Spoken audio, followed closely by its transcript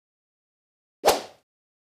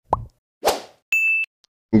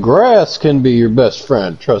Grass can be your best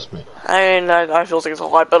friend, trust me. I feel like it's a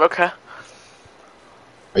lot, but okay.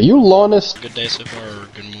 Are you Lonist? Good day so far, or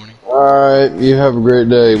good morning? Alright, you have a great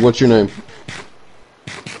day. What's your name?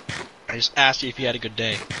 I just asked you if you had a good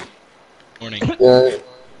day. Morning. Yeah,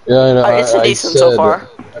 I know. It's decent so far.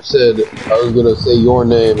 I said I was gonna say your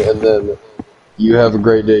name, and then you have a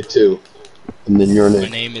great day too, and then your name. My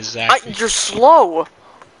name is Zach. You're slow.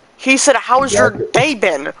 He said, "How's your day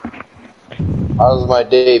been?" How's my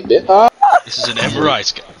day been? This is an MRI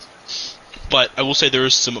scan. But I will say there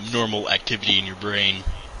is some abnormal activity in your brain.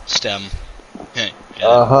 STEM. Hey.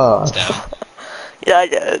 STEM. Yeah, I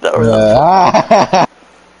get it.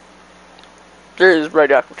 There is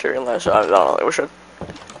radioactive material in there, so I don't know. We should.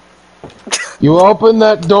 You open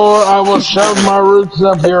that door, I will shove my roots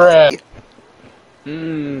up your ass.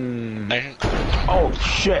 Oh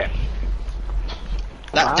shit!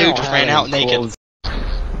 That dude just ran out naked.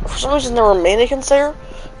 For some reason, there were mannequins there.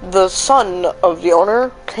 The son of the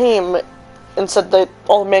owner came and said that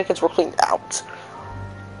all the mannequins were cleaned out.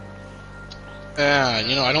 Yeah,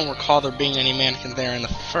 you know, I don't recall there being any mannequins there in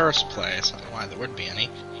the first place. I don't know why there would be any.